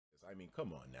I mean,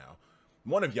 come on now.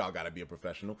 One of y'all gotta be a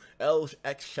professional.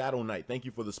 LX Shadow Knight, thank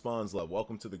you for the spawns, love.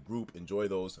 Welcome to the group. Enjoy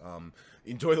those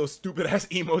stupid ass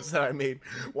emotes that I made.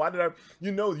 Why did I?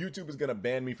 You know, YouTube is gonna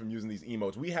ban me from using these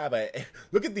emotes. We have a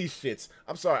look at these shits.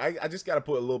 I'm sorry, I just gotta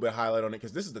put a little bit of highlight on it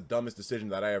because this is the dumbest decision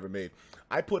that I ever made.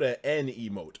 I put an N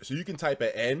emote, so you can type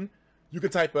an N, you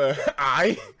can type a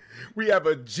I. We have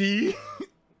a G.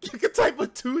 You can type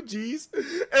with 2 G's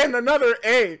and another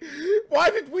A. Why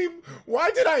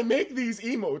did I make these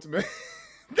emotes, man?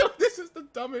 Yo, this is the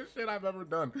dumbest shit I've ever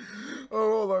done.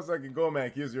 Oh, hold on a second. Go,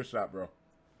 man. Here's your shot, bro.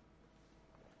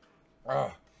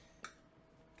 Let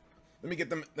me get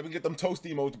them toast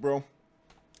emotes, bro.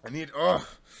 I need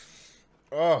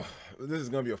this is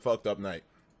gonna be a fucked up night.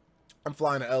 I'm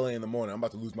flying to LA in the morning. I'm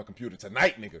about to lose my computer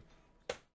tonight, nigga.